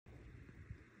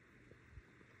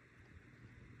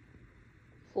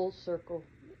Full circle.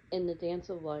 In the dance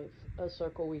of life, a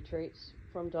circle we trace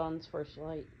from dawn's first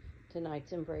light to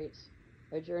night's embrace.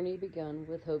 A journey begun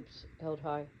with hopes held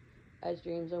high, as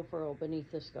dreams unfurl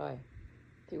beneath the sky.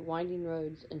 Through winding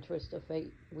roads and twists of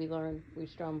fate, we learn, we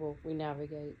stumble, we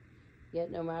navigate.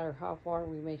 Yet no matter how far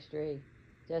we may stray,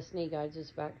 destiny guides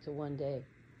us back to one day.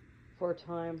 For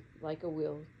time, like a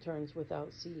wheel, turns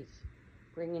without cease,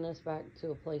 bringing us back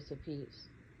to a place of peace.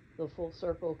 The full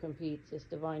circle competes its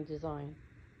divine design.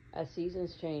 As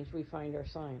seasons change, we find our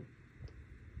sign.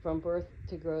 From birth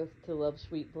to growth to love's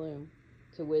sweet bloom,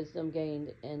 to wisdom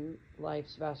gained in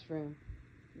life's vast room.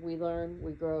 We learn,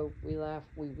 we grow, we laugh,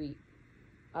 we weep.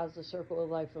 As the circle of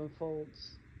life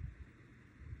unfolds,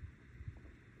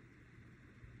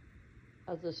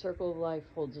 as the circle of life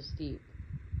holds us deep.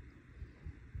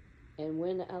 And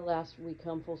when at last we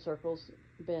come full circles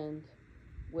bend,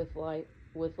 with light,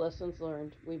 with lessons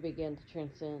learned, we begin to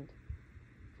transcend.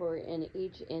 For in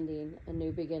each ending, a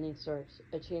new beginning starts,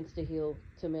 a chance to heal,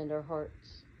 to mend our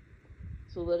hearts.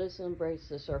 So let us embrace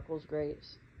the circle's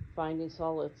grace, finding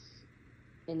solace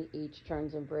in each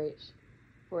turn's embrace.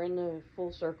 For in the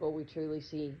full circle we truly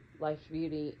see life's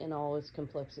beauty in all its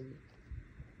complexity.